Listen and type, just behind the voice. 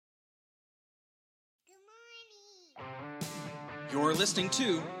You're listening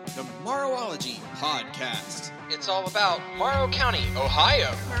to the Morrowology Podcast. It's all about Morrow County,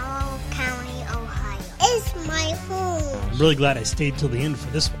 Ohio. Morrow County, Ohio is my home. I'm really glad I stayed till the end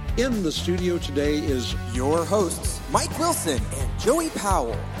for this one. In the studio today is your hosts, Mike Wilson and Joey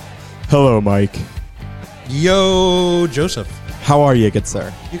Powell. Hello, Mike. Yo, Joseph. How are you, good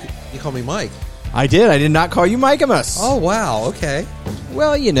sir? You call me Mike. I did. I did not call you Mikeamus. Oh, wow. Okay.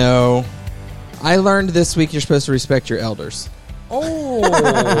 Well, you know, I learned this week you're supposed to respect your elders.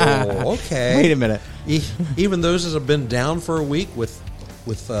 Oh, okay. Wait a minute. Even those that have been down for a week with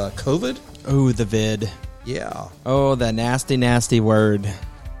COVID? Oh, the vid. Yeah. Oh, the nasty, nasty word.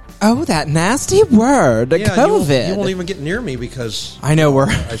 Oh, that nasty word, Yeah, COVID. you won't even get near me because I know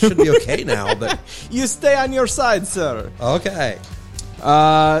I should be okay now, but You stay on your side, sir. okay.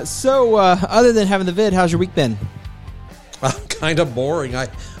 So, other than having the vid, how's your week been? I'm kind of boring.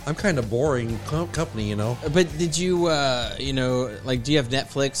 I'm kind of boring company, you know. But did you, do you have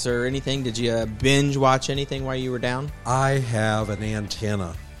Netflix or anything? Did you binge watch anything while you were down? I have an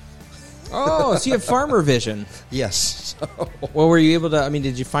antenna. Oh, so you have farmer vision. Yes. Well, were you able to,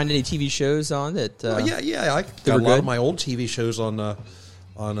 did you find any TV shows on that? Yeah. I got a were lot good? of my old TV shows on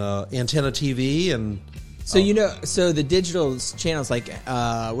Antenna TV and... So, so the digital channels like,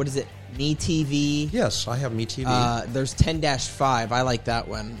 what is it? Me TV. Yes, I have Me TV. There's 10-5. I like that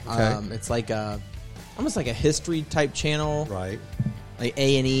one. Okay. It's like almost like a history type channel. Right. Like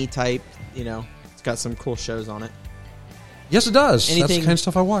A&E type, It's got some cool shows on it. Yes, it does. That's Anything- the kind of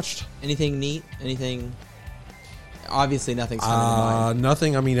stuff I watched. Anything neat? Anything? Obviously nothing's coming to mind.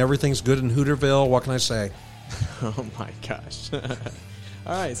 Nothing. Everything's good in Hooterville. What can I say? Oh my gosh. All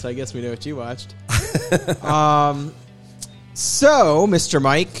right, so I guess we know what you watched. So, Mr.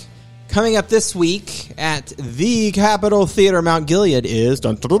 Mike, coming up this week at the Capitol Theater Mount Gilead is...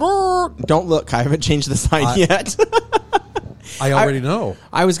 Don't look, I haven't changed the sign yet. I already know.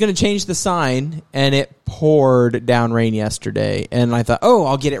 I was going to change the sign, and it poured down rain yesterday. And I thought,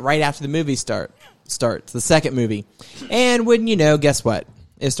 I'll get it right after the movie starts, the second movie. And wouldn't you know, guess what?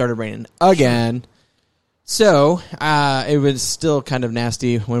 It started raining again. So, it was still kind of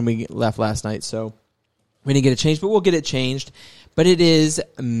nasty when we left last night, so we didn't get it changed, but we'll get it changed. But it is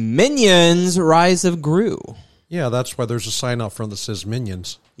Minions Rise of Gru. Yeah, that's why there's a sign out front that says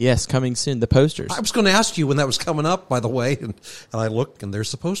Minions. Yes, coming soon, the posters. I was going to ask you when that was coming up, by the way, and I look, and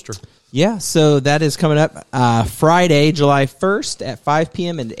there's the poster. Yeah, so that is coming up Friday, July 1st at 5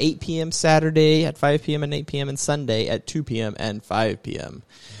 p.m. and 8 p.m., Saturday at 5 p.m. and 8 p.m., and Sunday at 2 p.m. and 5 p.m.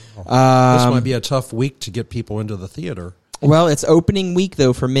 This might be a tough week to get people into the theater. Well, it's opening week,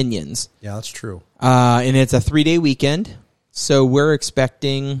 though, for Minions. Yeah, that's true. And it's a 3-day weekend. So we're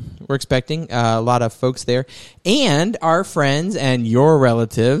expecting a lot of folks there, and our friends and your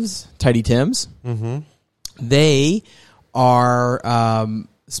relatives, Tidy Tims. Mm-hmm. They are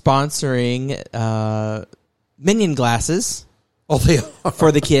sponsoring Minion glasses. Oh, they are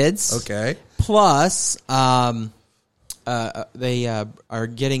for the kids. Okay. Plus, they are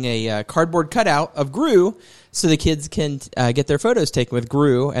getting a cardboard cutout of Gru, so the kids can get their photos taken with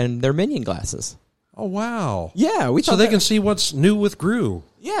Gru and their Minion glasses. Oh, wow. Yeah, so they can see what's new with Gru.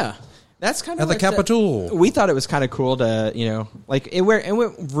 Yeah, that's kind of at the Capitol. We thought it was kind of cool to, it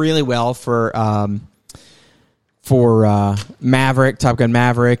went really well for Maverick, Top Gun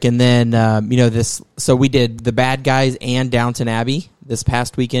Maverick, and then this. So we did The Bad Guys and Downton Abbey this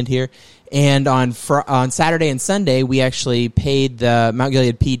past weekend here, and on Saturday and Sunday we actually paid the Mount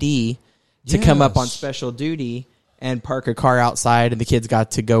Gilead PD to come up on special duty and park a car outside, and the kids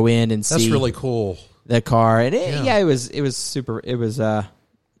got to go in and see. That's really cool. The car, and it was super. It was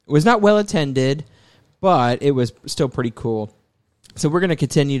not well attended, but it was still pretty cool. So we're going to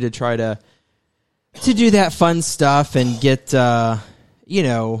continue to try to do that fun stuff and get the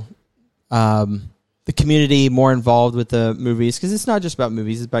community more involved with the movies, because it's not just about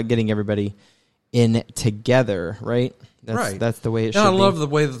movies; it's about getting everybody in together, right? That's the way it should be. I love the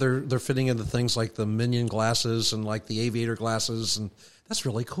way that they're fitting into things like the Minion glasses and like the aviator glasses, and that's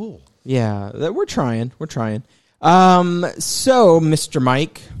really cool. Yeah, we're trying. So, Mr.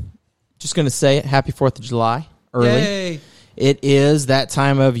 Mike, just going to say it. Happy 4th of July early. Yay. It is that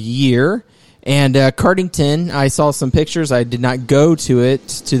time of year. And Cardington, I saw some pictures. I did not go to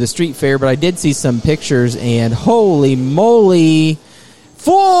the street fair, but I did see some pictures, and holy moly,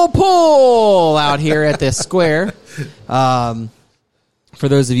 full pull out here at this square. For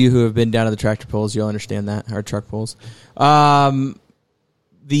those of you who have been down to the tractor pulls, you'll understand that, or truck pulls.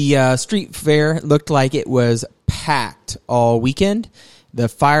 The street fair looked like it was packed all weekend. The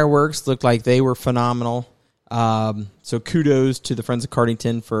fireworks looked like they were phenomenal. So kudos to the Friends of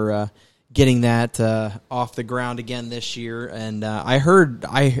Cardington for getting that off the ground again this year. And I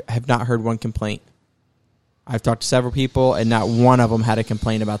have not heard one complaint. I've talked to several people, and not one of them had a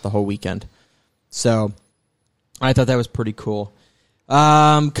complaint about the whole weekend. So I thought that was pretty cool.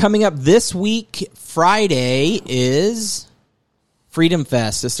 Coming up this week, Friday, is Freedom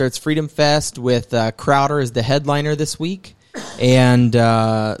Fest. It starts Freedom Fest with Crowder as the headliner this week. And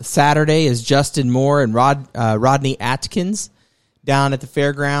Saturday is Justin Moore and Rodney Atkins down at the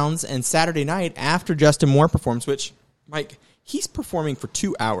fairgrounds. And Saturday night, after Justin Moore performs, which, Mike, he's performing for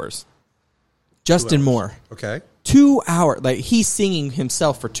 2 hours. Justin Moore. Okay. 2 hours. Like, he's singing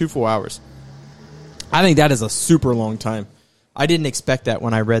himself for 2 full hours. I think that is a super long time. I didn't expect that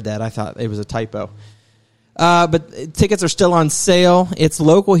when I read that. I thought it was a typo. But tickets are still on sale. It's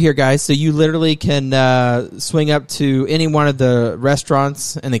local here, guys, so you literally can swing up to any one of the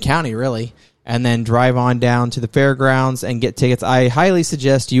restaurants in the county, really, and then drive on down to the fairgrounds and get tickets. I highly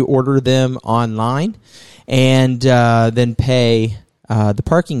suggest you order them online and then pay the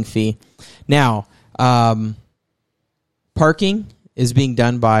parking fee. Now, parking is being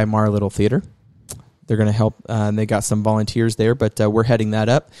done by Mar Little Theater. They're going to help. They got some volunteers there, but we're heading that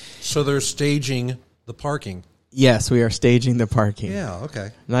up. So they're staging the parking. Yes, we are staging the parking. Yeah,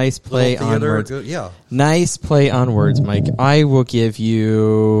 okay. Nice play on words. Good, yeah. Nice play on words, Mike. I'll give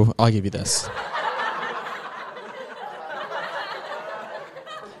you this.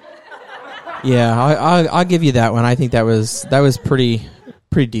 Yeah, I'll give you that one. I think that was pretty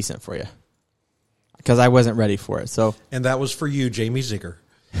decent for you, because I wasn't ready for it. So, and that was for you, Jamie Ziegler.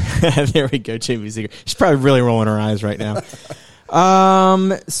 There we go, Jamie Ziegler. She's probably really rolling her eyes right now.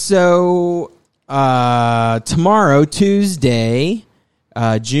 So tomorrow, Tuesday,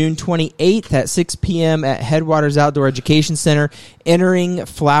 June 28th at 6 p.m. at Headwaters Outdoor Education Center, entering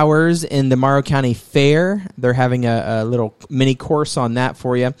flowers in the Morrow County Fair. They're having a little mini course on that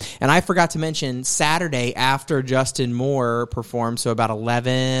for you. And I forgot to mention Saturday after Justin Moore performed, so about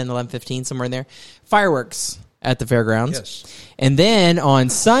 11:15, somewhere in there, fireworks at the fairgrounds. Yes. And then on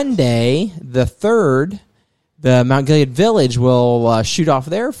Sunday, the 3rd, the Mount Gilead Village will shoot off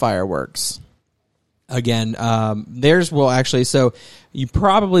their fireworks. Again, theirs will actually, so you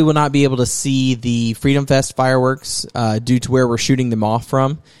probably will not be able to see the Freedom Fest fireworks due to where we're shooting them off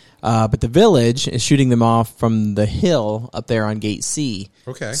from. But the village is shooting them off from the hill up there on Gate C.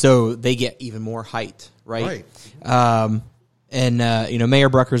 Okay. So they get even more height, right? And Mayor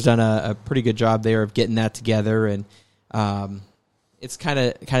Brucker's done a pretty good job there of getting that together, and it's kind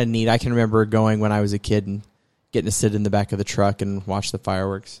of neat. I can remember going when I was a kid and getting to sit in the back of the truck and watch the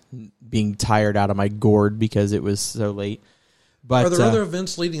fireworks, being tired out of my gourd because it was so late. But are there other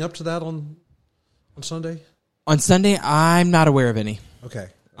events leading up to that on Sunday? On Sunday, I'm not aware of any. Okay.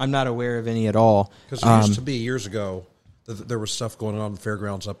 I'm not aware of any at all. Because there used to be years ago that there was stuff going on in the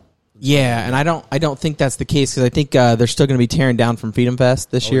fairgrounds up. Yeah, and I don't think that's the case, because I think they're still going to be tearing down from Freedom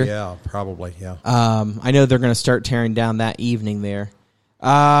Fest this year. Yeah, probably, yeah. I know they're going to start tearing down that evening there.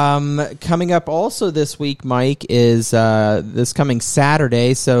 Coming up also this week, Mike, is this coming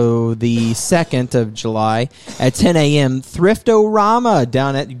Saturday, so the 2nd of July at 10 a.m., Thriftorama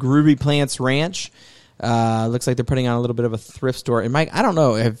down at Groovy Plants Ranch. Looks like they're putting on a little bit of a thrift store. And Mike, I don't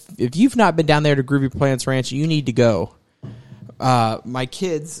know, if you've not been down there to Groovy Plants Ranch, you need to go. My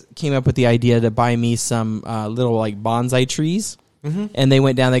kids came up with the idea to buy me some little like bonsai trees, and they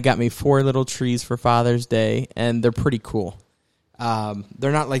went down. They got me 4 little trees for Father's Day, and they're pretty cool.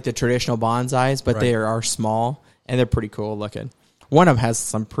 They're not like the traditional bonsais, but they are small, and they're pretty cool looking. One of them has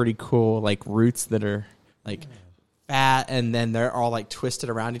some pretty cool like roots that are like fat, and then they're all like twisted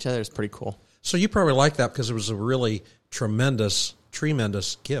around each other. It's pretty cool. So you probably like that because it was a really tremendous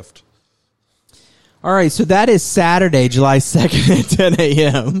gift. All right, so that is Saturday, July 2nd at 10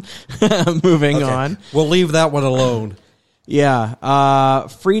 a.m. Moving on. We'll leave that one alone. Yeah.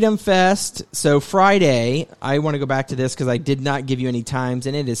 Freedom Fest. So Friday, I want to go back to this because I did not give you any times,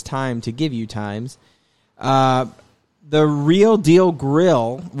 and it is time to give you times. The Real Deal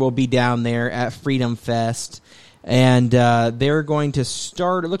Grill will be down there at Freedom Fest, and they're going to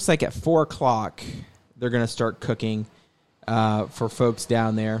start, it looks like at 4 o'clock, they're going to start cooking for folks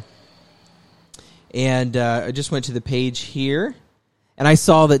down there. And I just went to the page here, and I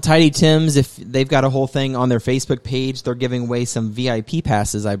saw that Tidy Tim's, if they've got a whole thing on their Facebook page, they're giving away some VIP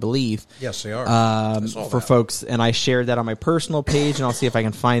passes, I believe. Yes, they are. For folks, and I shared that on my personal page, and I'll see if I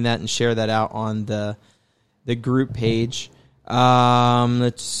can find that and share that out on the group page.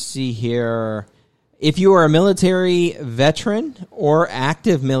 Let's see here. If you are a military veteran or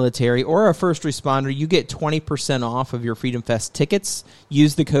active military or a first responder, you get 20% off of your Freedom Fest tickets.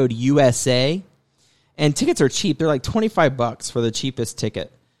 Use the code USA. And tickets are cheap. They're like $25 for the cheapest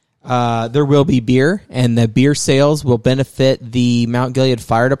ticket. There will be beer, and the beer sales will benefit the Mount Gilead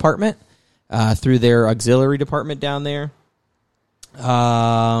Fire Department through their auxiliary department down there.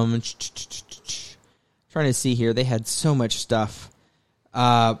 Trying to see here. They had so much stuff.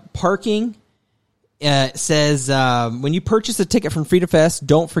 Parking says when you purchase a ticket from Freedom Fest,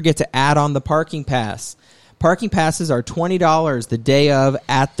 don't forget to add on the parking pass. Parking passes are $20 the day of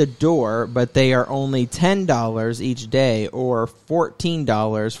at the door, but they are only $10 each day or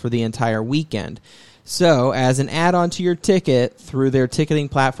 $14 for the entire weekend. So, as an add-on to your ticket through their ticketing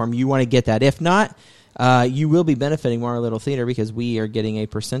platform, you want to get that. If not, you will be benefiting Morrow Little Theater because we are getting a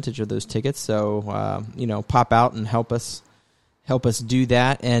percentage of those tickets. So, pop out and help us do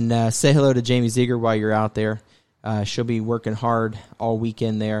that. And say hello to Jamie Ziegler while you're out there. She'll be working hard all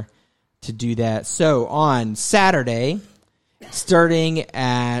weekend there to do that. So on Saturday, starting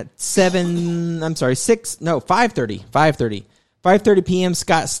at 5:30 p.m.,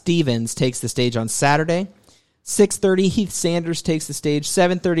 Scott Stevens takes the stage on Saturday. 6:30, Heath Sanders takes the stage.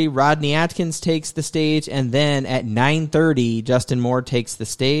 7:30, Rodney Atkins takes the stage. And then at 9:30, Justin Moore takes the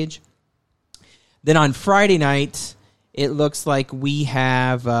stage. Then on Friday night, it looks like we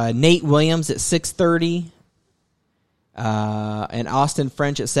have Nate Williams at 6:30. And Austin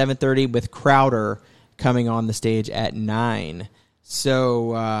French at 7:30 with Crowder coming on the stage at 9.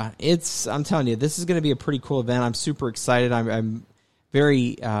 So I'm telling you, this is going to be a pretty cool event. I'm super excited. I'm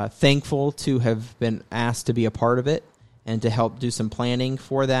very thankful to have been asked to be a part of it and to help do some planning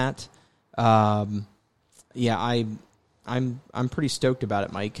for that. I'm pretty stoked about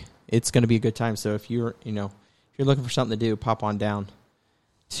it, Mike. It's going to be a good time. So if you're looking for something to do, pop on down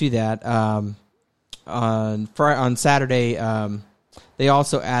to that. On Saturday, they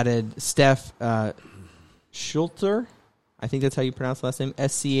also added Steph Schulter. I think that's how you pronounce the last name.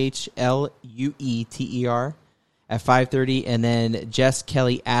 SCHLUETER at 5:30, and then Jess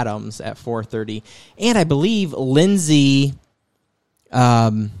Kelly Adams at 4:30, and I believe Lindsay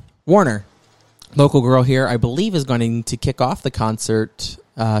Warner, local girl here, I believe is going to kick off the concert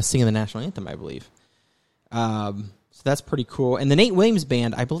singing the national anthem. I believe. So that's pretty cool. And the Nate Williams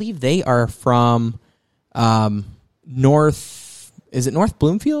Band, I believe they are from North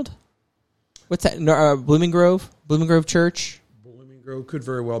Bloomfield? What's that? Blooming Grove Church? Blooming Grove could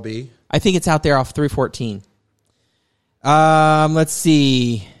very well be. I think it's out there off 314. Let's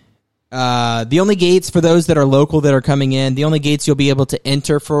see. The only gates for those that are local that are coming in, the only gates you'll be able to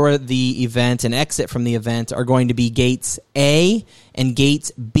enter for the event and exit from the event are going to be gates A and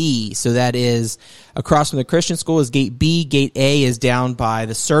gates B. So that is across from the Christian school is gate B. Gate A is down by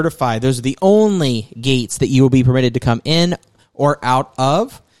the Certified. Those are the only gates that you will be permitted to come in or out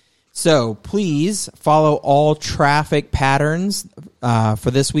of. So please follow all traffic patterns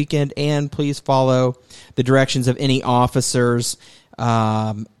for this weekend, and please follow the directions of any officers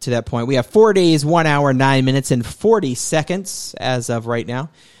to that point. We have 4 days, 1 hour, 9 minutes, and 40 seconds as of right now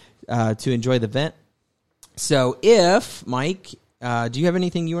to enjoy the event. So if, Mike, do you have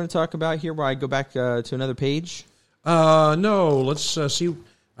anything you want to talk about here while I go back to another page? No, let's see.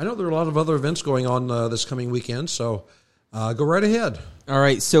 I know there are a lot of other events going on this coming weekend, so go right ahead. All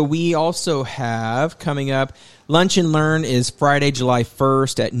right, so we also have coming up, Lunch and Learn is Friday, July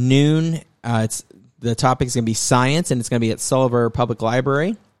 1st at noon. The topic is going to be science, and it's going to be at Sullivan Public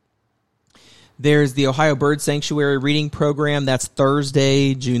Library. There's the Ohio Bird Sanctuary Reading Program. That's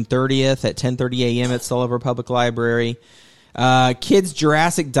Thursday, June 30th at 10:30 a.m. at Sullivan Public Library. Kids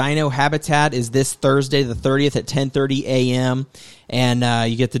Jurassic Dino Habitat is this Thursday, the 30th at 10:30 a.m. And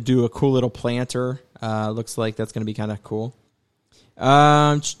you get to do a cool little planter. Looks like that's going to be kind of cool.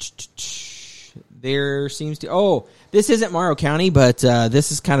 There seems to... Oh, this isn't Morrow County, but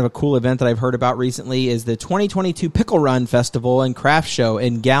this is kind of a cool event that I've heard about recently, is the 2022 Pickle Run Festival and Craft Show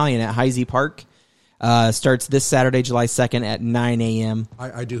in Galleon at Heisey Park. Starts this Saturday, July 2nd at 9 a.m.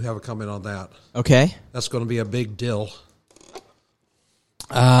 I do have a comment on that. Okay. That's going to be a big deal.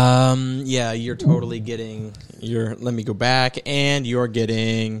 Yeah, you're totally getting... Let me go back, and you're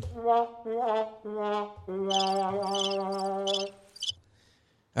getting...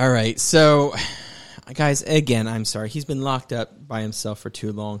 All right, so... Guys, again, I'm sorry. He's been locked up by himself for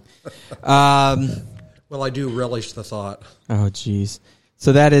too long. Well, I do relish the thought. Oh, geez.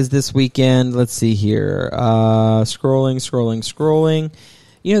 So that is this weekend. Let's see here. Scrolling.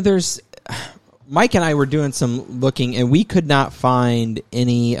 You know, there's... Mike and I were doing some looking, and we could not find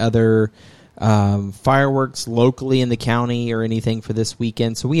any other fireworks locally in the county or anything for this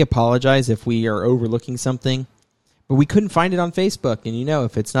weekend. So we apologize if we are overlooking something. But we couldn't find it on Facebook, and you know,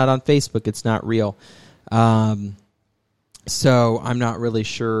 if it's not on Facebook, it's not real. So I'm not really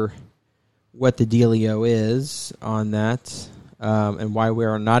sure what the dealio is on that. and why we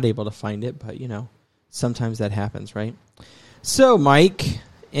are not able to find it. But sometimes that happens, right? So, Mike,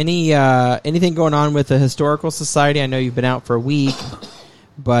 anything going on with the Historical Society? I know you've been out for a week,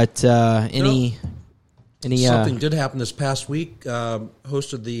 but any something did happen this past week.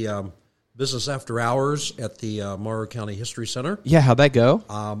 Hosted the Business After Hours at the Morrow County History Center. Yeah, how'd that go?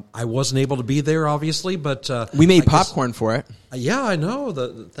 I wasn't able to be there, obviously, but we made popcorn for it. Yeah, I know.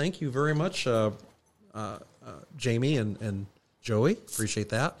 Thank you very much, Jamie and Joey. Appreciate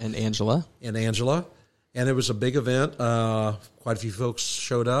that. And Angela. And it was a big event. Quite a few folks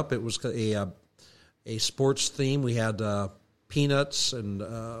showed up. It was a sports theme. We had peanuts and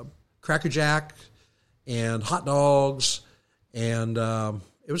Cracker Jack and hot dogs, and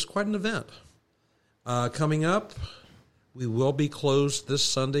it was quite an event. Coming up, we will be closed this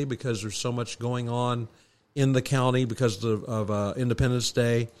Sunday because there's so much going on in the county because of Independence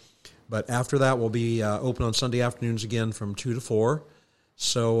Day. But after that, we'll be open on Sunday afternoons again from 2 to 4.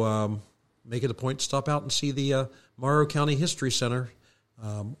 So make it a point to stop out and see the Morrow County History Center.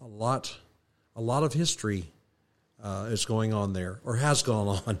 A lot of history is going on there, or has gone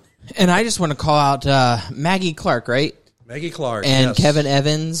on. And I just want to call out Maggie Clark, right? Maggie Clark, and yes. Kevin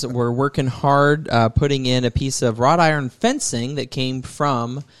Evans were working hard putting in a piece of wrought iron fencing that came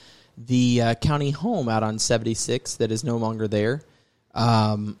from the county home out on 76 that is no longer there.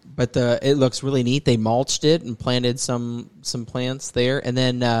 But it looks really neat. They mulched it and planted some plants there. And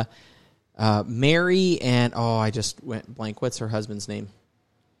then Mary and, I just went blank. What's her husband's name?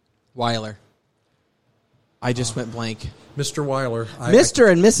 Weiler. I just went blank. Mr. Weiler.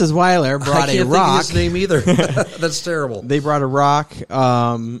 Mr. and Mrs. Weiler brought a rock. I can't think of his name either. That's terrible. They brought a rock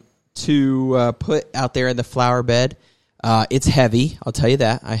to put out there in the flower bed. It's heavy, I'll tell you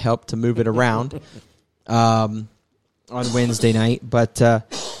that. I helped to move it around on Wednesday night. But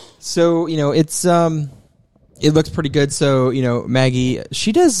so, it's it looks pretty good. So, Maggie,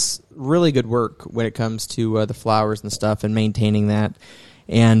 she does really good work when it comes to the flowers and stuff and maintaining that.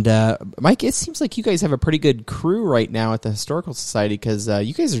 And, Mike, it seems like you guys have a pretty good crew right now at the Historical Society because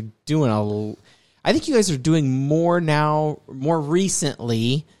you guys are doing I think you guys are doing more now, more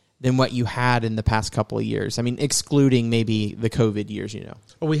recently than what you had in the past couple of years. I mean, excluding maybe the COVID years,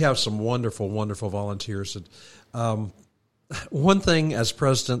 Well, we have some wonderful, wonderful volunteers. One thing as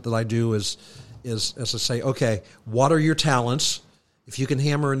president that I do is to say, okay, what are your talents? If you can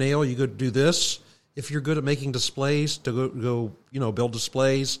hammer a nail, you go do this. If you're good at making displays, to go build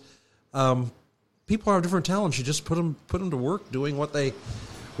displays. People have different talents. You just put them to work doing what they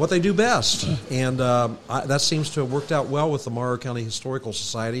do best, and that seems to have worked out well with the Morrow County Historical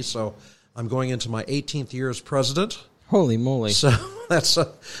Society. So I'm going into my 18th year as president. Holy moly! So that's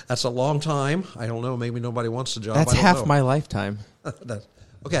a long time. I don't know. Maybe nobody wants the job. That's half my lifetime.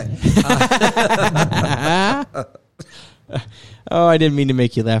 Okay. Oh, I didn't mean to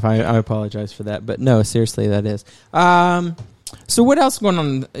make you laugh. I apologize for that. But no, seriously, that is. So what else going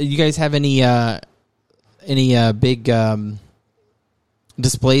on? You guys have any big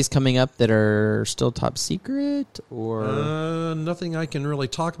displays coming up that are still top secret, or nothing I can really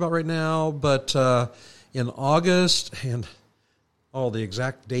talk about right now? But in August, and the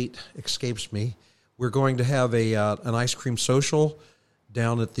exact date escapes me, we're going to have an ice cream social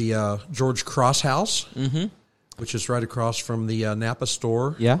down at the George Cross House. Mm-hmm. Which is right across from the Napa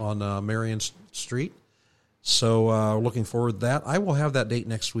store on Marion Street. So looking forward to that. I will have that date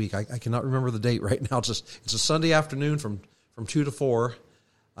next week. I cannot remember the date right now. It's a Sunday afternoon from 2 to 4.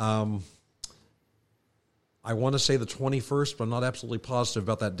 I want to say the 21st, but I'm not absolutely positive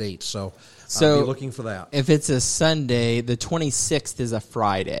about that date. So I'll be looking for that. If it's a Sunday, the 26th is a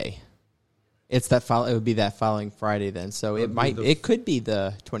Friday. It would be that following Friday then. So it could be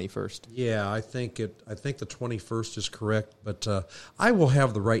the 21st. Yeah, I think the 21st is correct, but I will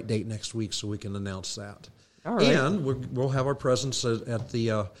have the right date next week so we can announce that. All right. And we'll have our presence at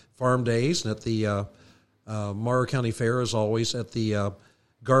the Farm Days and at the Morrow County Fair, as always, at the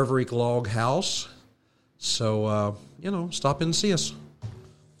Garverik Log House. So, stop in and see us.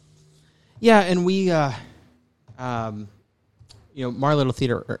 Yeah, and we, Mar Little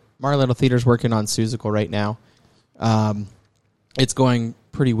Theater's working on Seussical right now. It's going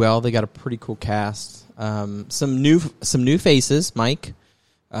pretty well. They got a pretty cool cast. Some new faces, Mike.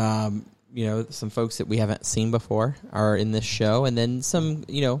 Some folks that we haven't seen before are in this show, and then some,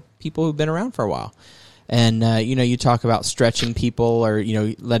 people who've been around for a while. And you talk about stretching people or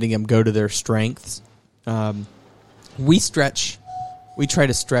letting them go to their strengths. We try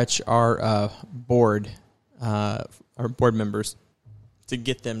to stretch our board members to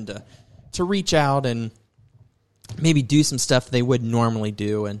get them to reach out and maybe do some stuff they would normally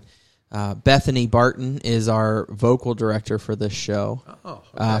do. And Bethany Barton is our vocal director for this show. Oh,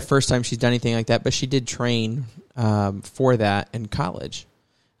 okay. First time she's done anything like that, but she did train for that in college,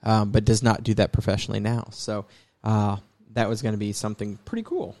 but does not do that professionally now. So that was going to be something pretty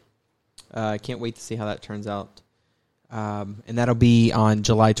cool. I can't wait to see how that turns out. And that'll be on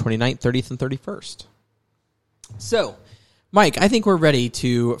July 29th, 30th, and 31st. So, Mike, I think we're ready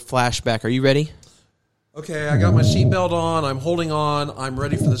to flashback. Are you ready? Okay, I got my seatbelt on. I'm holding on. I'm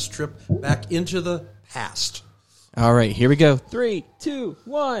ready for this trip back into the past. All right, here we go. 3, 2,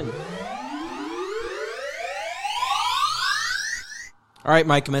 1. All right,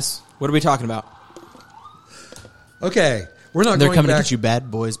 Mikemus, what are we talking about? Okay, we're not They're going coming back. to get you, bad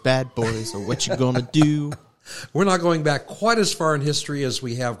boys, or what you gonna do? We're not going back quite as far in history as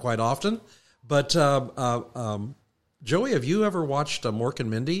we have quite often. But Joey, have you ever watched Mork and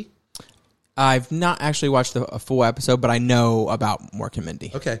Mindy? I've not actually watched a full episode, but I know about Mork and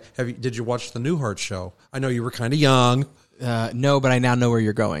Mindy. Okay, did you watch the Newhart show? I know you were kind of young. No, but I now know where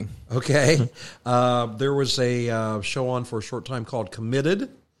you're going. Okay, there was a show on for a short time called Committed.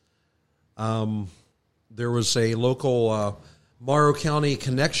 There was a local Morrow County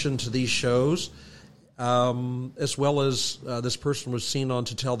connection to these shows, as well as this person was seen on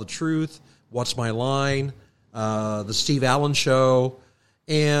To Tell the Truth, What's My Line, the Steve Allen Show,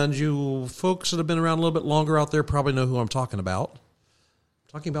 and you folks that have been around a little bit longer out there probably know who I'm talking about. I'm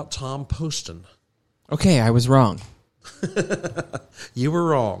talking about Tom Poston. Okay, I was wrong. You were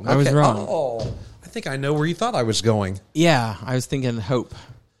wrong. I was wrong. Oh, I think I know where you thought I was going. Yeah, I was thinking Hope.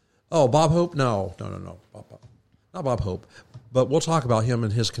 Oh, Bob Hope? No. Not Bob Hope. But we'll talk about him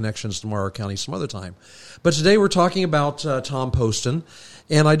and his connections to Morrow County some other time. But today we're talking about Tom Poston.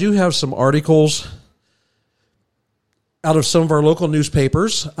 And I do have some articles out of some of our local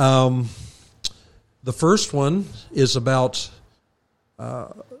newspapers. The first one is about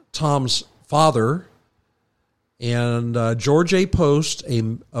Tom's father. And George A. Post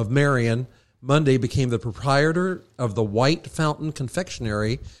of Marion Monday became the proprietor of the White Fountain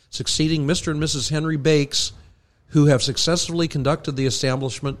Confectionery, succeeding Mr. and Mrs. Henry Bakes, who have successfully conducted the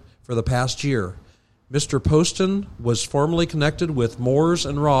establishment for the past year. Mr. Poston was formerly connected with Moores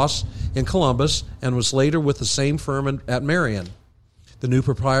and Ross in Columbus and was later with the same firm at Marion. The new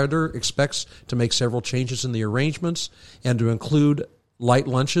proprietor expects to make several changes in the arrangements and to include light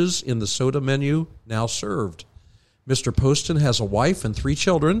lunches in the soda menu now served. Mr. Poston has a wife and 3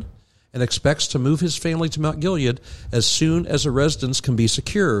 children and expects to move his family to Mount Gilead as soon as a residence can be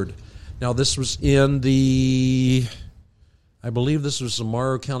secured. Now, this was in I believe this was the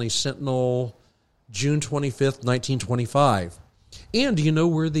Morrow County Sentinel, June 25th, 1925. And do you know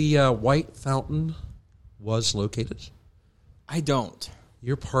where the White Fountain was located? I don't.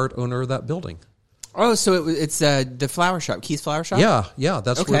 You're part owner of that building. Oh, so it's the flower shop, Keith's Flower Shop? Yeah,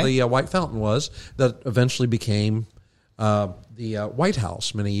 that's where the White Fountain was that eventually became the White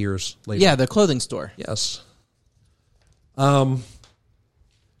House many years later. Yeah, the clothing store. Yes.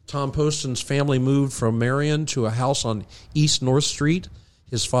 Tom Poston's family moved from Marion to a house on East North Street.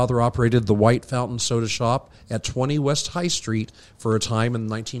 His father operated the White Fountain Soda Shop at 20 West High Street for a time in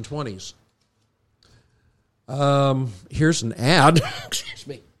the 1920s. Here's an ad. Excuse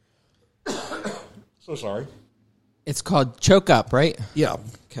me. So sorry. It's called Choke Up, right? Yeah.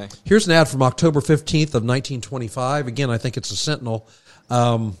 Okay. Here's an ad from October 15th of 1925. Again, I think it's a Sentinel.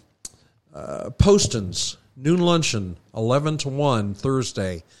 Poston's noon luncheon, 11 to 1,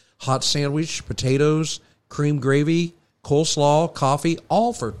 Thursday. Hot sandwich, potatoes, cream gravy, coleslaw, coffee,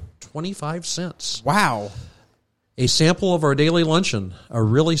 all for 25 cents. Wow. A sample of our daily luncheon, a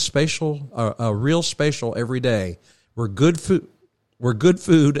real special every day. Where good food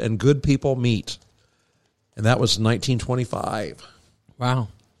and good people meet. And that was 1925. Wow.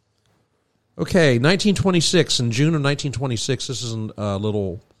 Okay, 1926. In June of 1926, this is a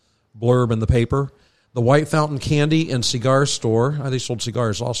little blurb in the paper. The White Fountain Candy and Cigar Store, they sold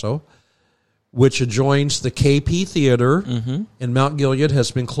cigars also, which adjoins the KP Theater in Mount Gilead,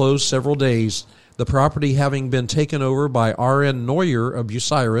 has been closed several days. The property having been taken over by R.N. Neuer of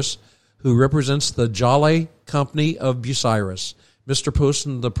Bucyrus, who represents the Jolly Company of Bucyrus. Mr.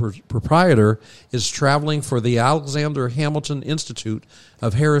 Poston, the proprietor, is traveling for the Alexander Hamilton Institute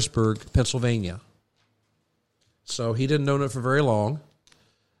of Harrisburg, Pennsylvania. So he didn't own it for very long.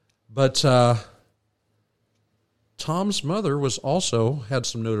 But Tom's mother had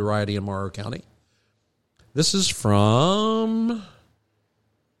some notoriety in Morrow County. This is from,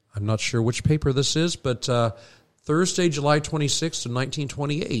 I'm not sure which paper this is, but Thursday, July 26th of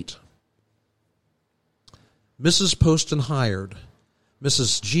 1928. Mrs. Poston hired.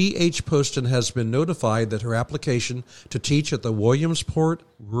 Mrs. G.H. Poston has been notified that her application to teach at the Williamsport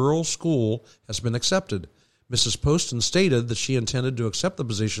Rural School has been accepted. Mrs. Poston stated that she intended to accept the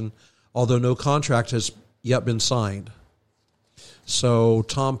position, although no contract has yet been signed. So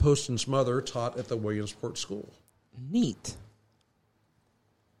Tom Poston's mother taught at the Williamsport School. Neat.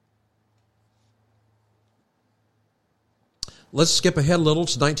 Let's skip ahead a little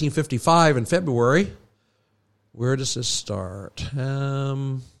to 1955 in February. Where does this start?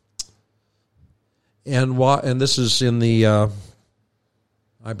 And this is in the,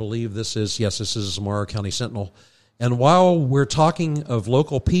 I believe this is Morrow County Sentinel. And while we're talking of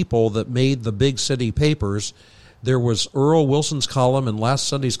local people that made the big city papers, there was Earl Wilson's column in last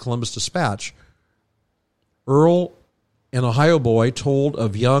Sunday's Columbus Dispatch. Earl, an Ohio boy, told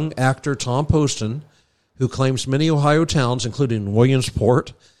of young actor Tom Poston, who claims many Ohio towns, including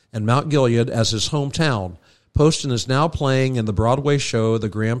Williamsport and Mount Gilead, as his hometown. Poston is now playing in the Broadway show The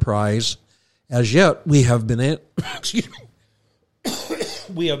Grand Prize. As yet, we have been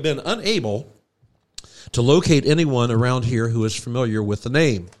unable to locate anyone around here who is familiar with the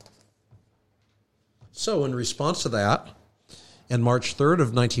name. So, in response to that, on March 3rd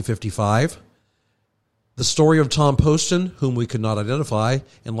of 1955, the story of Tom Poston, whom we could not identify,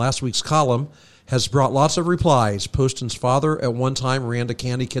 in last week's column, has brought lots of replies. Poston's father at one time ran a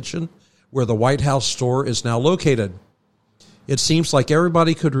candy kitchen where the White House store is now located. It seems like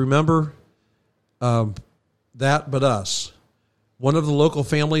everybody could remember that but us. One of the local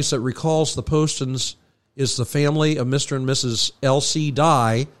families that recalls the Postons is the family of Mr. and Mrs. L.C.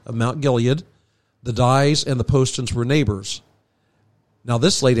 Dye of Mount Gilead. The Dyes and the Postons were neighbors. Now,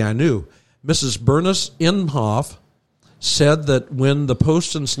 this lady I knew. Mrs. Bernice Inhofe said that when the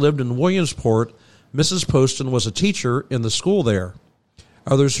Postons lived in Williamsport, Mrs. Poston was a teacher in the school there.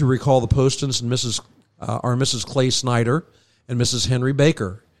 Others who recall the Postons and are Mrs. Clay Snyder and Mrs. Henry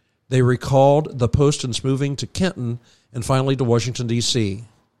Baker. They recalled the Postons moving to Kenton and finally to Washington, D.C.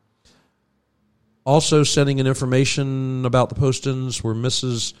 Also sending in information about the Postons were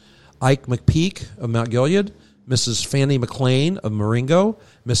Mrs. Ike McPeak of Mount Gilead, Mrs. Fanny McLean of Marengo,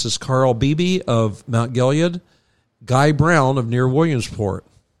 Mrs. Carl Beebe of Mount Gilead, Guy Brown of near Williamsport.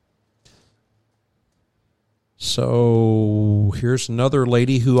 So here's another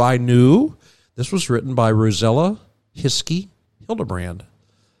lady who I knew. This was written by Rosella Hiskey Hildebrand.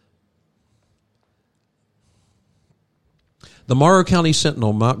 The Morrow County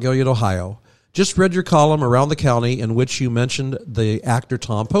Sentinel, Mount Gilead, Ohio. Just read your column around the county in which you mentioned the actor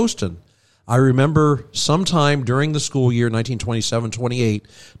Tom Poston. I remember sometime during the school year 1927-28,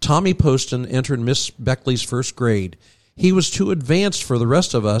 Tommy Poston entered Miss Beckley's first grade. He was too advanced for the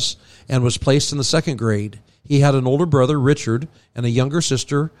rest of us and was placed in the second grade. He had an older brother, Richard, and a younger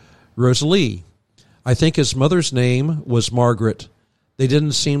sister, Rosalie. I think his mother's name was Margaret. They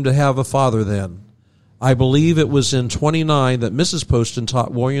didn't seem to have a father then. I believe it was in 29 that Mrs. Poston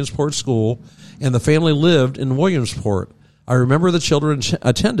taught Williamsport School, and the family lived in Williamsport. I remember the children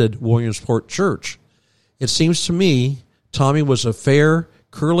attended Williamsport Church. It seems to me Tommy was a fair,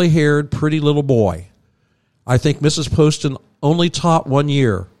 curly-haired, pretty little boy. I think Mrs. Poston only taught 1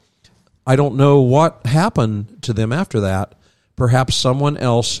 year. I don't know what happened to them after that. Perhaps someone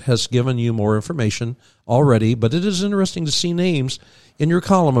else has given you more information already, but it is interesting to see names in your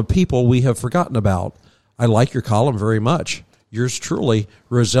column of people we have forgotten about. I like your column very much. Yours truly,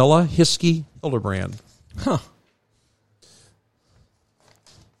 Rosella Hiskey Hildebrand. Huh.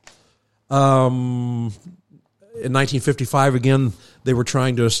 In 1955, again, they were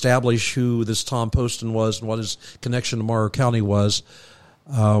trying to establish who this Tom Poston was and what his connection to Morrow County was.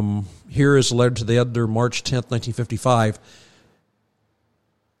 Here is a letter to the editor, March 10th, 1955.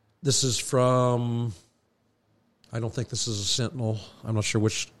 This is from, I don't think this is a Sentinel. I'm not sure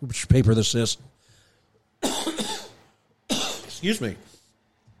which paper this is. Excuse me.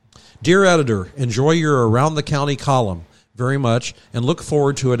 Dear editor, enjoy your Around the County column very much and look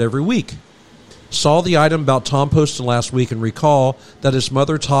forward to it every week. Saw the item about Tom Poston last week and recall that his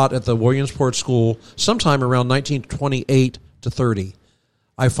mother taught at the Williamsport School sometime around 1928 to 30.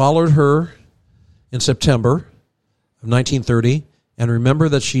 I followed her in September of 1930 and remember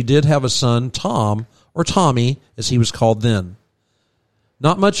that she did have a son, Tom, or Tommy, as he was called then.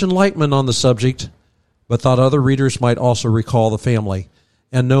 Not much enlightenment on the subject, but thought other readers might also recall the family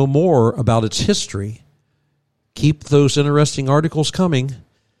and know more about its history. Keep those interesting articles coming.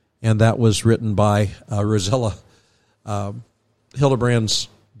 And that was written by Rosella Hildebrand's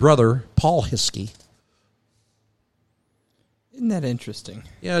brother, Paul Hiskey. Isn't that interesting?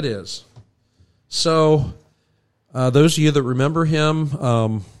 Yeah, it is. So, those of you that remember him,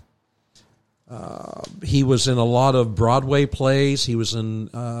 He was in a lot of Broadway plays. He was in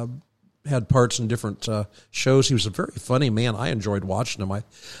had parts in different shows. He was a very funny man. I enjoyed watching him.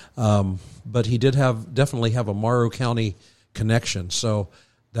 But he did definitely have a Morrow County connection. So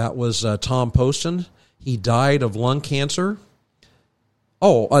that was Tom Poston. He died of lung cancer.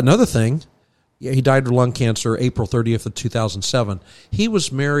 Oh, another thing. Yeah, he died of lung cancer April 30th of 2007. He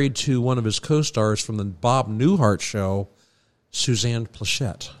was married to one of his co-stars from the Bob Newhart show, Suzanne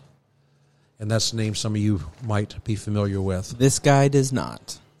Pleshette. And that's a name some of you might be familiar with. This guy does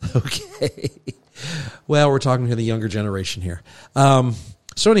not. Okay. Well, we're talking to the younger generation here.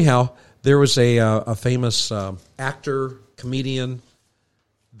 So anyhow, there was a famous actor, comedian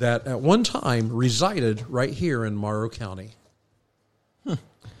that at one time resided right here in Morrow County.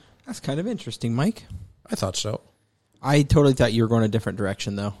 That's kind of interesting, Mike. I thought so. I totally thought you were going a different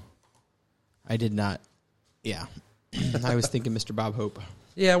direction, though. I did not. Yeah. I was thinking Mr. Bob Hope.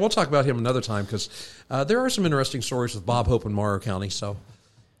 Yeah, we'll talk about him another time because there are some interesting stories with Bob Hope in Morrow County. So,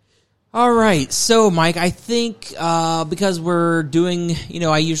 all right. So, Mike, I think because we're doing,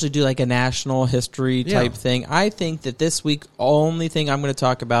 I usually do like a national history type thing. I think that this week, only thing I'm going to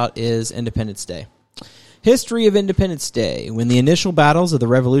talk about is Independence Day. History of Independence Day. When the initial battles of the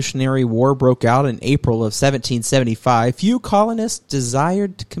Revolutionary War broke out in April of 1775, few colonists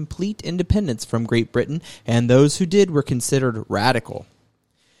desired complete independence from Great Britain, and those who did were considered radical.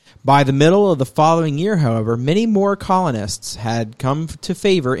 By the middle of the following year, however, many more colonists had come to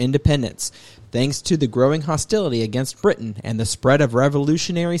favor independence, thanks to the growing hostility against Britain and the spread of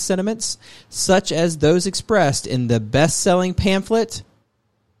revolutionary sentiments, such as those expressed in the best-selling pamphlet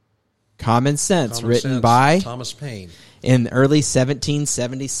Common Sense, written by Thomas Paine in early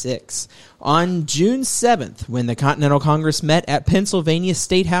 1776. On June 7th, when the Continental Congress met at Pennsylvania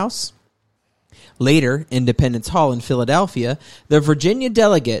State House, later Independence Hall in Philadelphia, the Virginia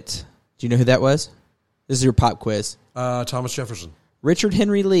delegate, do you know who that was? This is your pop quiz. Thomas Jefferson. Richard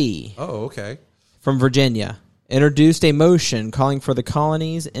Henry Lee. Oh, okay. From Virginia, introduced a motion calling for the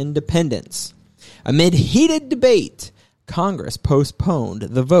colony's independence. Amid heated debate, Congress postponed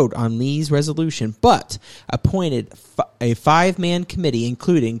the vote on Lee's resolution, but appointed a 5-man committee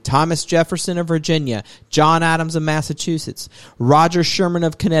including Thomas Jefferson of Virginia, John Adams of Massachusetts, Roger Sherman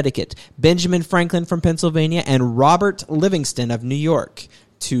of Connecticut, Benjamin Franklin from Pennsylvania, and Robert Livingston of New York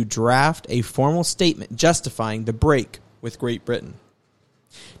to draft a formal statement justifying the break with Great Britain.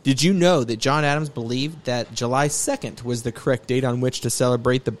 Did you know that John Adams believed that July 2nd was the correct date on which to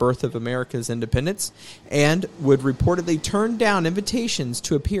celebrate the birth of America's independence, and would reportedly turn down invitations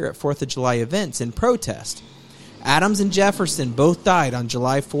to appear at 4th of July events in protest? Adams and Jefferson both died on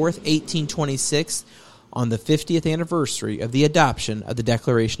July 4th, 1826, on the 50th anniversary of the adoption of the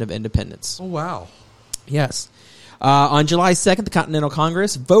Declaration of Independence. Oh, wow. Yes. On July 2nd, the Continental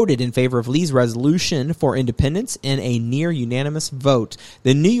Congress voted in favor of Lee's resolution for independence in a near-unanimous vote.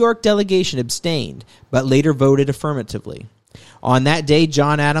 The New York delegation abstained, but later voted affirmatively. On that day,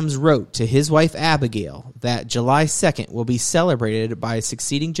 John Adams wrote to his wife Abigail that July 2nd will be celebrated by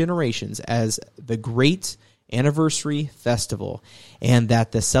succeeding generations as the Great Anniversary Festival, and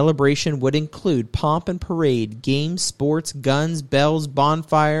that the celebration would include pomp and parade, games, sports, guns, bells,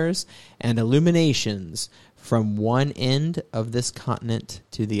 bonfires, and illuminations from one end of this continent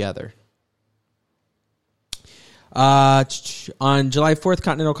to the other. On July 4th,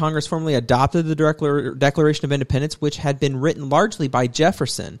 Continental Congress formally adopted the Declaration of Independence, which had been written largely by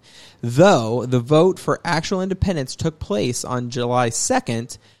Jefferson, though the vote for actual independence took place on July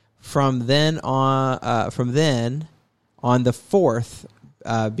 2nd. From then on the 4th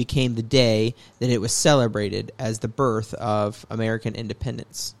became the day that it was celebrated as the birth of American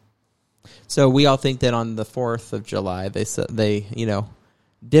independence. So we all think that on the 4th of July they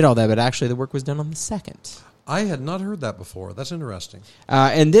did all that, but actually the work was done on the 2nd. I had not heard that before. That's interesting.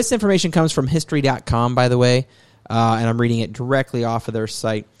 And this information comes from History.com, by the way, and I'm reading it directly off of their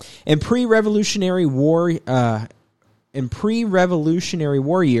site. In pre-Revolutionary War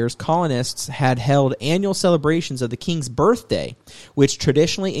years, colonists had held annual celebrations of the king's birthday, which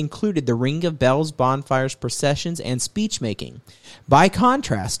traditionally included the ringing of bells, bonfires, processions, and speech-making. By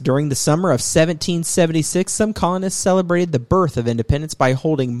contrast, during the summer of 1776, some colonists celebrated the birth of independence by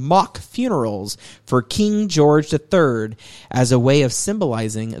holding mock funerals for King George III as a way of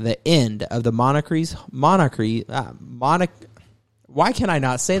symbolizing the end of the monarchy. Why can I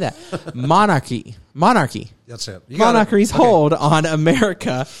not say that? Monarchy. That's it. Monarchy's hold on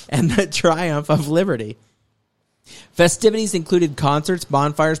America and the triumph of liberty. Festivities included concerts,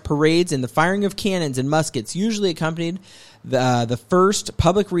 bonfires, parades, and the firing of cannons and muskets, usually accompanied the first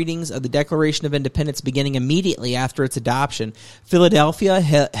public readings of the Declaration of Independence beginning immediately after its adoption.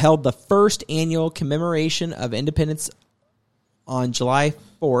 Philadelphia held the first annual commemoration of independence on July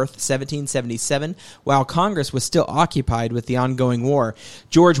 4th, 1777, while Congress was still occupied with the ongoing war.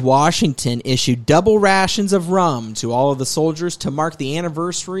 George Washington issued double rations of rum to all of the soldiers to mark the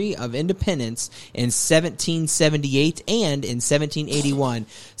anniversary of independence in 1778 and in 1781.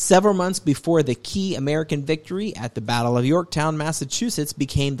 Several months before the key American victory at the Battle of Yorktown, Massachusetts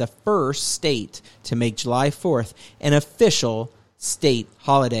became the first state to make July 4th an official state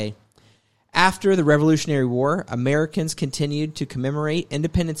holiday. After the Revolutionary War, Americans continued to commemorate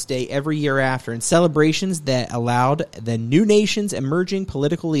Independence Day every year after in celebrations that allowed the new nation's emerging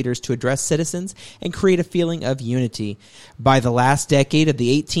political leaders to address citizens and create a feeling of unity. By the last decade of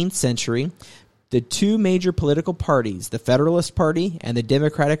the 18th century, the two major political parties, the Federalist Party and the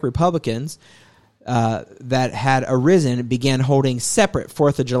Democratic Republicans, that had arisen began holding separate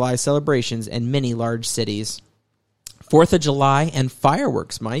 4th of July celebrations in many large cities. 4th of July and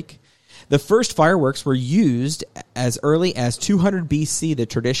fireworks, Mike. The first fireworks were used as early as 200 BC. The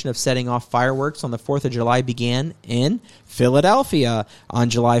tradition of setting off fireworks on the 4th of July began in Philadelphia on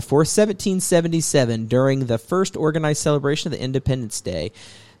July 4th, 1777, during the first organized celebration of the Independence Day.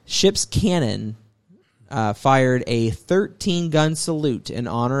 Ship's cannon fired a 13-gun salute in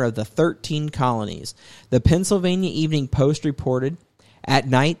honor of the 13 colonies. The Pennsylvania Evening Post reported, at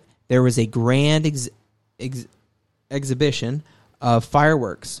night there was a grand exhibition of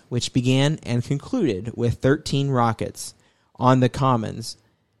fireworks, which began and concluded with 13 rockets on the commons,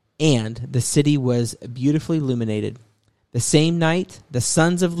 and the city was beautifully illuminated. The same night, the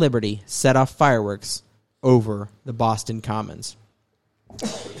Sons of Liberty set off fireworks over the Boston Commons.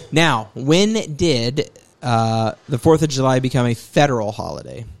 Now, when did the 4th of July become a federal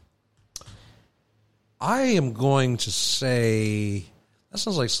holiday? I am going to say that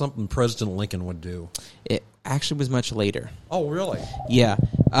sounds like something President Lincoln would do. It actually was much later. Oh, really? Yeah.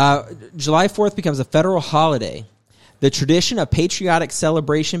 July 4th becomes a federal holiday. The tradition of patriotic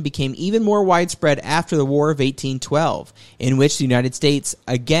celebration became even more widespread after the War of 1812, in which the United States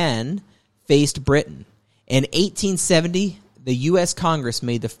again faced Britain. In 1870, the U.S. Congress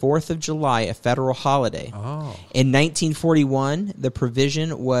made the 4th of July a federal holiday. Oh. In 1941, the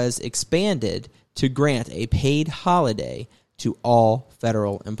provision was expanded to grant a paid holiday to all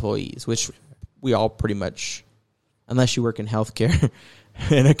federal employees, which we all pretty much, unless you work in healthcare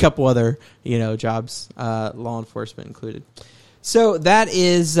and a couple other, jobs, law enforcement included. So that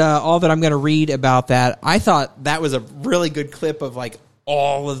is all that I'm going to read about that. I thought that was a really good clip of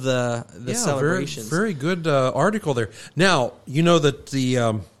all of the celebrations. Very good article there. Now, you know that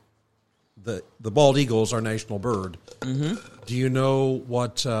the bald eagle is our national bird. Mm-hmm. Do you know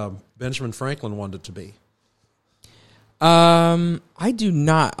what Benjamin Franklin wanted it to be? I do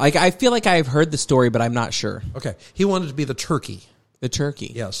not. I feel like I've heard the story, but I'm not sure. Okay. He wanted it to be the turkey. The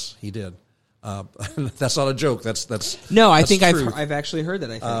turkey. Yes, he did. That's not a joke. That's no. I that's think true. I've actually heard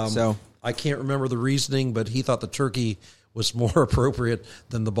that. I think so. I can't remember the reasoning, but he thought the turkey was more appropriate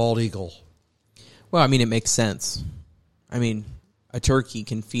than the bald eagle. Well, I mean, it makes sense. I mean, a turkey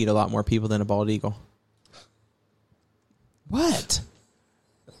can feed a lot more people than a bald eagle. What?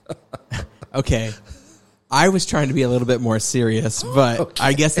 Okay. I was trying to be a little bit more serious, but okay.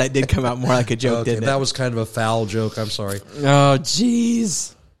 I guess that did come out more like a joke, didn't it? That was kind of a foul joke. I'm sorry. Oh,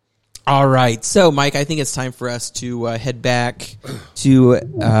 jeez. All right. So, Mike, I think it's time for us to head back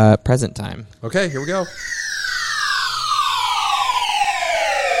to present time. Okay, here we go.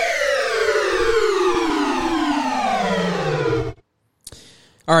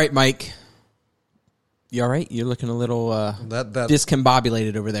 All right, Mike. You all right? You're looking a little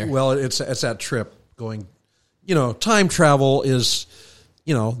discombobulated over there. Well, it's that trip going. Time travel is,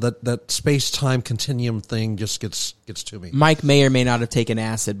 that space-time continuum thing just gets to me. Mike may or may not have taken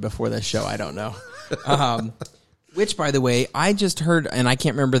acid before this show. I don't know. Which, by the way, I just heard, and I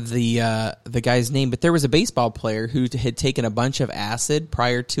can't remember the guy's name, but there was a baseball player who had taken a bunch of acid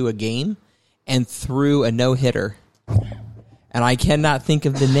prior to a game and threw a no-hitter. And I cannot think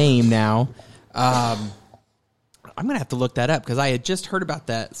of the name now. I'm going to have to look that up because I had just heard about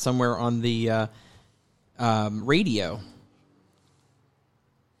that somewhere on the radio.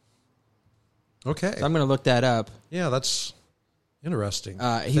 Okay. So I'm going to look that up. Yeah, that's interesting.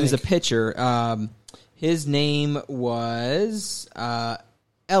 He was a pitcher. His name was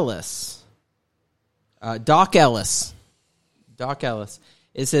Ellis. Doc Ellis. Doc Ellis.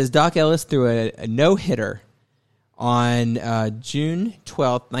 It says Doc Ellis threw a no-hitter on June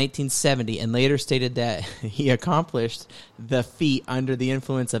 12th, 1970, and later stated that he accomplished the feat under the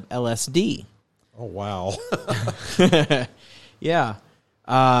influence of LSD. Oh, wow. Yeah.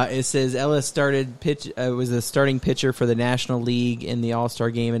 It says Ellis was the starting pitcher for the National League in the All-Star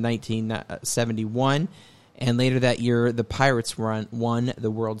game in 1971, and later that year, the Pirates won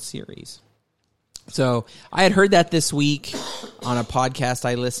the World Series. So I had heard that this week on a podcast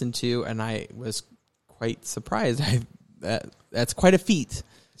I listened to, and I was quite surprised. That's quite a feat.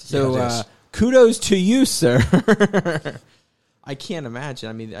 So kudos to you, sir. I can't imagine.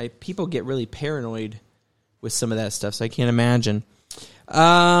 I mean, people get really paranoid with some of that stuff, so I can't imagine.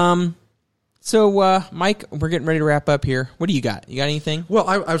 So, Mike, we're getting ready to wrap up here. What do you got? You got anything? Well,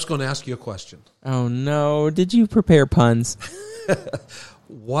 I was going to ask you a question. Oh, no. Did you prepare puns?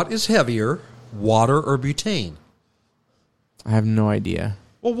 What is heavier, water or butane? I have no idea.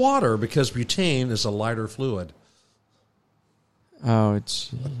 Well, water, because butane is a lighter fluid. Oh,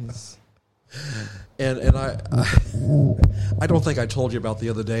 jeez. And I don't think I told you about the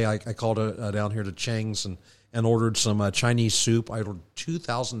other day. I called down here to Chang's and ordered some Chinese soup. I ordered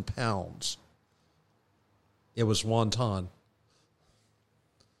 2,000 pounds. It was wonton.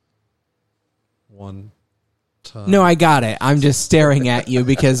 1 ton. No, I got it. I'm just staring at you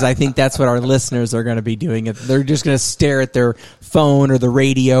because I think that's what our listeners are going to be doing. They're just going to stare at their phone or the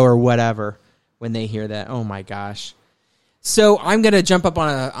radio or whatever when they hear that. Oh, my gosh. So I'm going to jump up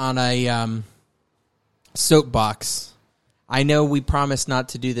on a soapbox. I know we promised not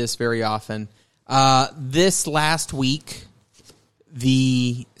to do this very often. This last week,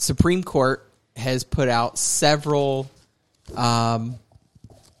 the Supreme Court has put out several,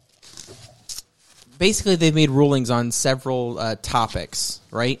 basically they've made rulings on several topics,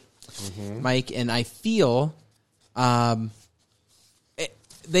 right, Mike? And I feel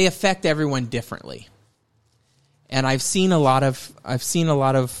they affect everyone differently. And I've seen a lot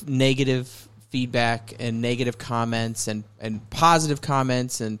of negative feedback and negative comments and positive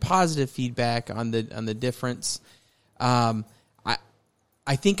comments and positive feedback on the difference.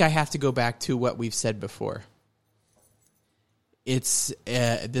 I think I have to go back to what we've said before. This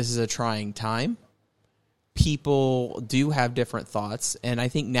is a trying time. People do have different thoughts, and I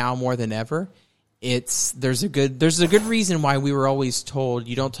think now more than ever, there's a good reason why we were always told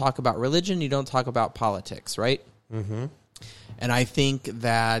you don't talk about religion, you don't talk about politics, right? Mm-hmm. And I think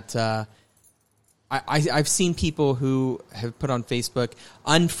that I've seen people who have put on Facebook,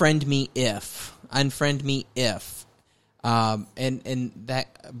 unfriend me if, and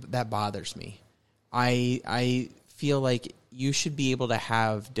that bothers me. I feel like you should be able to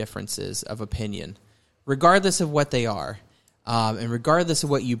have differences of opinion, regardless of what they are, and regardless of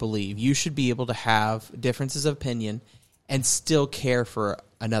what you believe. You should be able to have differences of opinion and still care for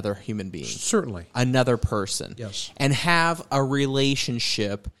another human being. Certainly. Another person. Yes. And have a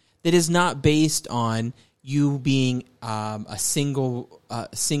relationship that is not based on you being a single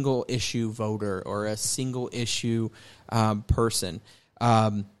issue voter or a single issue person.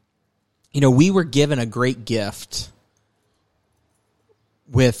 We were given a great gift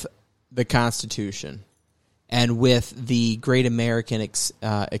with the Constitution and with the Great American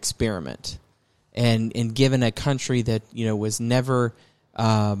Experiment, and given a country that was never,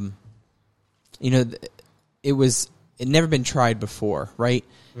 it never been tried before, right?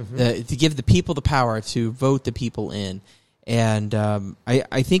 Mm-hmm. To give the people the power to vote the people in. And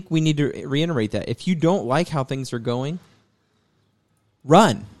I think we need to reiterate that. If you don't like how things are going,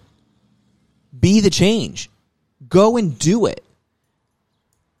 run. Be the change. Go and do it.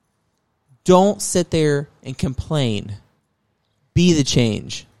 Don't sit there and complain. Be the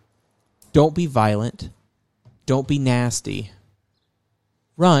change. Don't be violent. Don't be nasty.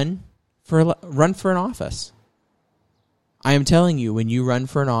 Run for an office. I am telling you, when you run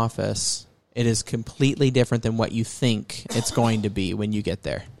for an office, it is completely different than what you think it's going to be when you get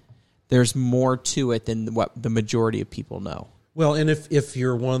there. There's more to it than what the majority of people know. Well, and if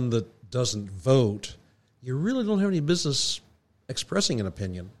you're one that doesn't vote, you really don't have any business expressing an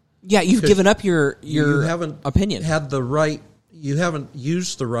opinion. Yeah, you've given up your you haven't opinion. Had the right. You haven't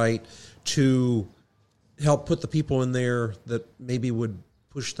used the right to help put the people in there that maybe would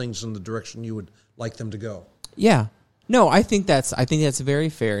push things in the direction you would like them to go. Yeah. No, I think that's very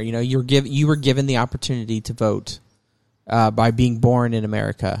fair. You were given the opportunity to vote by being born in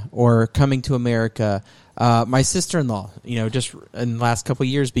America or coming to America. My sister-in-law, just in the last couple of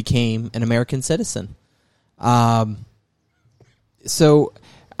years, became an American citizen. So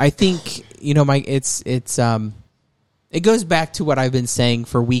I think it goes back to what I've been saying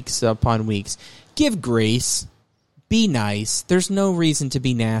for weeks upon weeks. Give grace, be nice. There's no reason to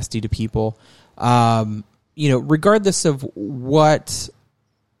be nasty to people. regardless of what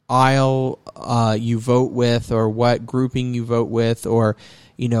aisle you vote with or what grouping you vote with or,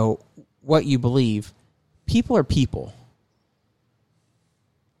 what you believe, people are people.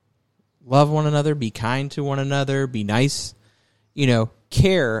 Love one another, be kind to one another, be nice,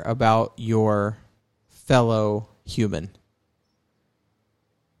 care about your fellow human.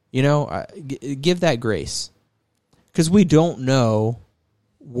 Give that grace. Because we don't know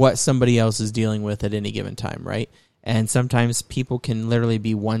what somebody else is dealing with at any given time, right? And sometimes people can literally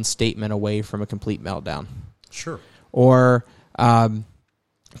be one statement away from a complete meltdown. Sure. Or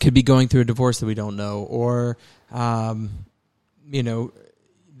could be going through a divorce that we don't know. Or, they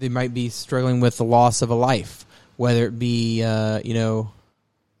might be struggling with the loss of a life, whether it be, that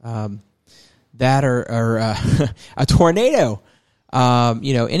or a tornado.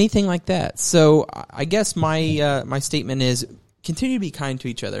 Anything like that. So I guess my my statement is continue to be kind to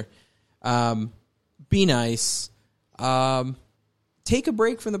each other. Be nice. Take a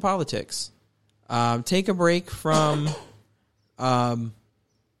break from the politics. Take a break from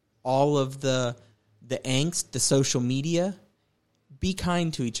all of the angst, the social media. Be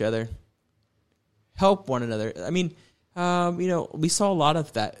kind to each other. Help one another. I mean, we saw a lot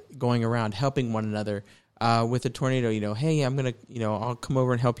of that going around, helping one another. With a tornado, hey, I'm going to, I'll come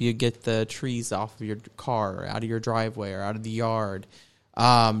over and help you get the trees off of your car, or out of your driveway, or out of the yard.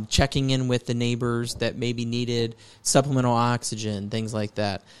 Checking in with the neighbors that maybe needed supplemental oxygen, things like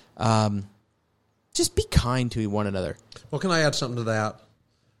that. Just be kind to one another. Well, can I add something to that?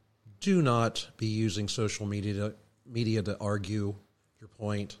 Do not be using social media to argue your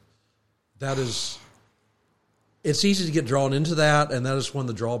point. It's easy to get drawn into that, and that is one of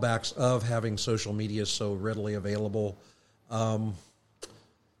the drawbacks of having social media so readily available. That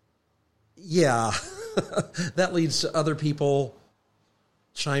leads to other people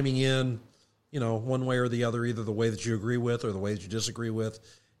chiming in, one way or the other, either the way that you agree with or the way that you disagree with,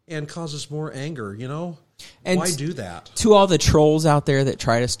 and causes more anger, And why do that? To all the trolls out there that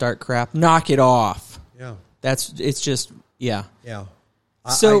try to start crap, knock it off. Yeah. Yeah.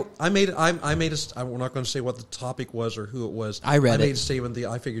 So we're not going to say what the topic was or who it was. I made a statement.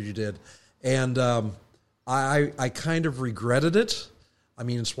 I figured you did, and I kind of regretted it. I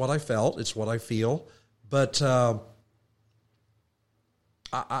mean, it's what I felt. It's what I feel, but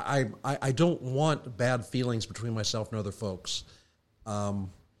I don't want bad feelings between myself and other folks.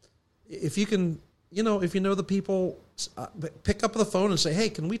 If you can, if you know the people, pick up the phone and say, "Hey,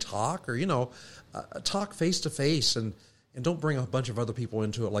 can we talk?" Or talk face to face and don't bring a bunch of other people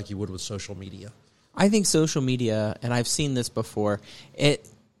into it like you would with social media. I think social media, and I've seen this before,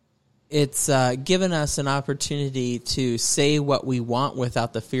 it's given us an opportunity to say what we want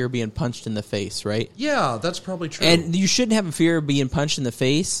without the fear of being punched in the face, right? Yeah, that's probably true. And you shouldn't have a fear of being punched in the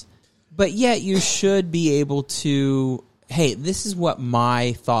face, but yet you should be able to, hey, this is what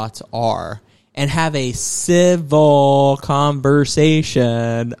my thoughts are, and have a civil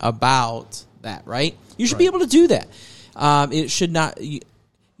conversation about that, right? You should be able to do that. It should not.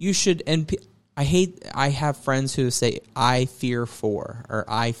 You should, and I have friends who say I fear for, or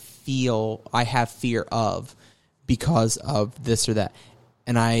I have fear of, because of this or that,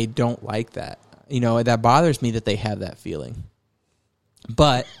 and I don't like that. That bothers me that they have that feeling.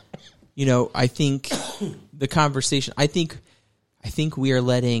 But I think the conversation. I think we are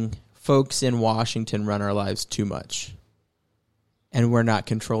letting folks in Washington run our lives too much, and we're not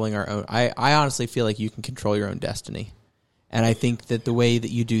controlling our own. I honestly feel like you can control your own destiny. And I think that the way that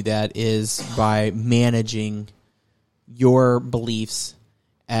you do that is by managing your beliefs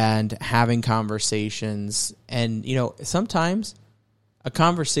and having conversations. And, sometimes a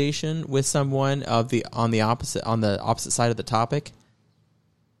conversation with someone on the opposite side of the topic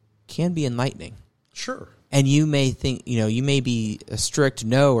can be enlightening. Sure. And you may think, you may be a strict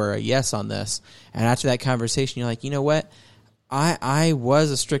no or a yes on this. And after that conversation, you're like, you know what? I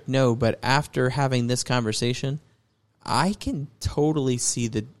was a strict no, but after having this conversation, I can totally see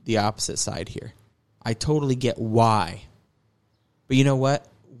the opposite side here. I totally get why. But you know what?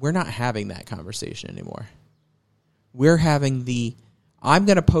 We're not having that conversation anymore. We're having I'm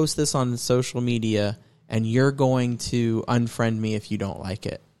going to post this on social media, and you're going to unfriend me if you don't like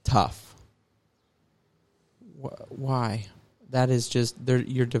it. Tough. Why? That is just,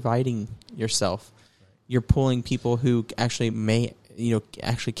 you're dividing yourself. You're pulling people who actually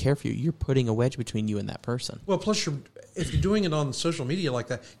actually care for you. You're putting a wedge between you and that person. Well, plus if you're doing it on social media like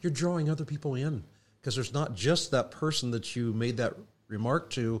that, you're drawing other people in, because there's not just that person that you made that remark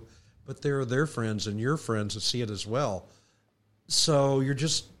to, but there are their friends and your friends that see it as well. So you're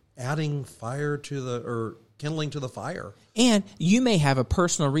just adding fire to kindling to the fire. And you may have a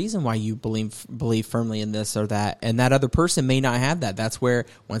personal reason why you believe firmly in this or that, and that other person may not have that. That's where,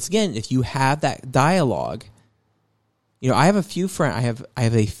 once again, if you have that dialogue, I have a few friends. I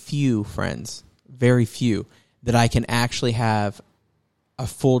have a few friends, very few, that I can actually have a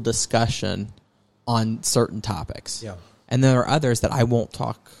full discussion on certain topics. Yeah. And there are others that I won't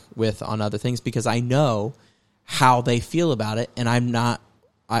talk with on other things because I know how they feel about it, and I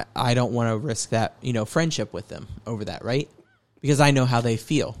don't want to risk that, friendship with them over that, right? Because I know how they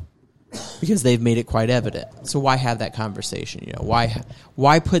feel, because they've made it quite evident. So why have that conversation?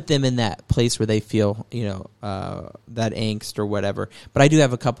 Why put them in that place where they feel, that angst or whatever? But I do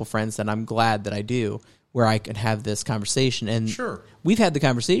have a couple friends that I'm glad that I do, where I can have this conversation. And sure, we've had the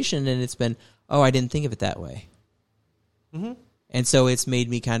conversation, and it's been, oh, I didn't think of it that way. Mm-hmm. And so it's made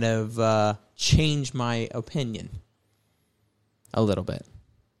me kind of change my opinion a little bit.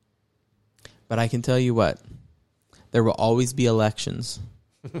 But I can tell you what, there will always be elections.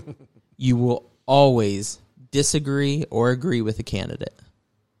 You will always disagree or agree with a candidate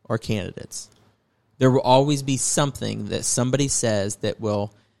or candidates. There will always be something that somebody says that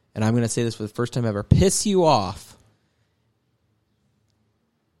will, and I'm going to say this for the first time ever, piss you off.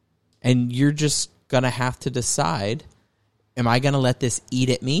 And you're just going to have to decide, am I going to let this eat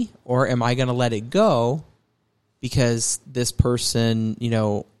at me, or am I going to let it go because this person,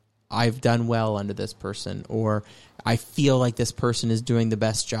 I've done well under this person, or I feel like this person is doing the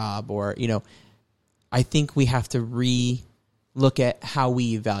best job, or, I think we have to look at how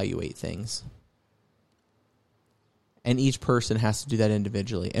we evaluate things. And each person has to do that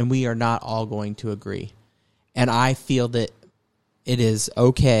individually, and we are not all going to agree. And I feel that it is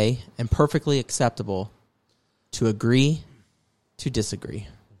okay and perfectly acceptable to agree, to disagree.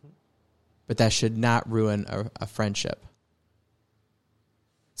 But that should not ruin a friendship.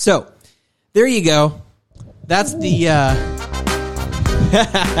 So, there you go. That's the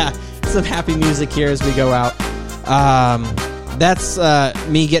some happy music here as we go out. That's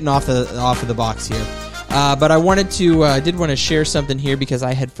me getting off of the box here. But I did want to share something here because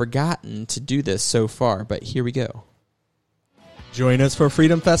I had forgotten to do this so far. But here we go. Join us for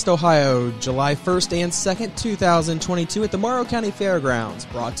Freedom Fest Ohio, July 1st and 2nd, 2022 at the Morrow County Fairgrounds,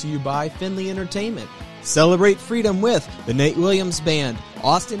 brought to you by Finley Entertainment. Celebrate freedom with the Nate Williams Band,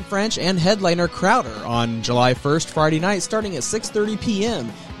 Austin French, and headliner Crowder on July 1st, Friday night, starting at 6:30 p.m.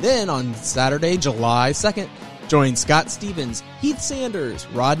 Then on Saturday, July 2nd, join Scott Stevens, Heath Sanders,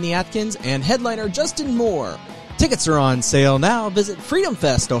 Rodney Atkins, and headliner Justin Moore. Tickets are on sale now. Visit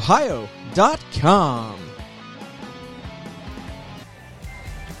freedomfestohio.com.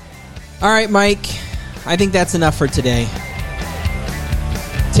 All right, Mike, I think that's enough for today.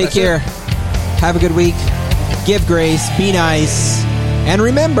 Take care. Have a good week. Give grace. Be nice. And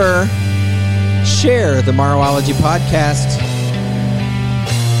remember, share the Morrowology podcast.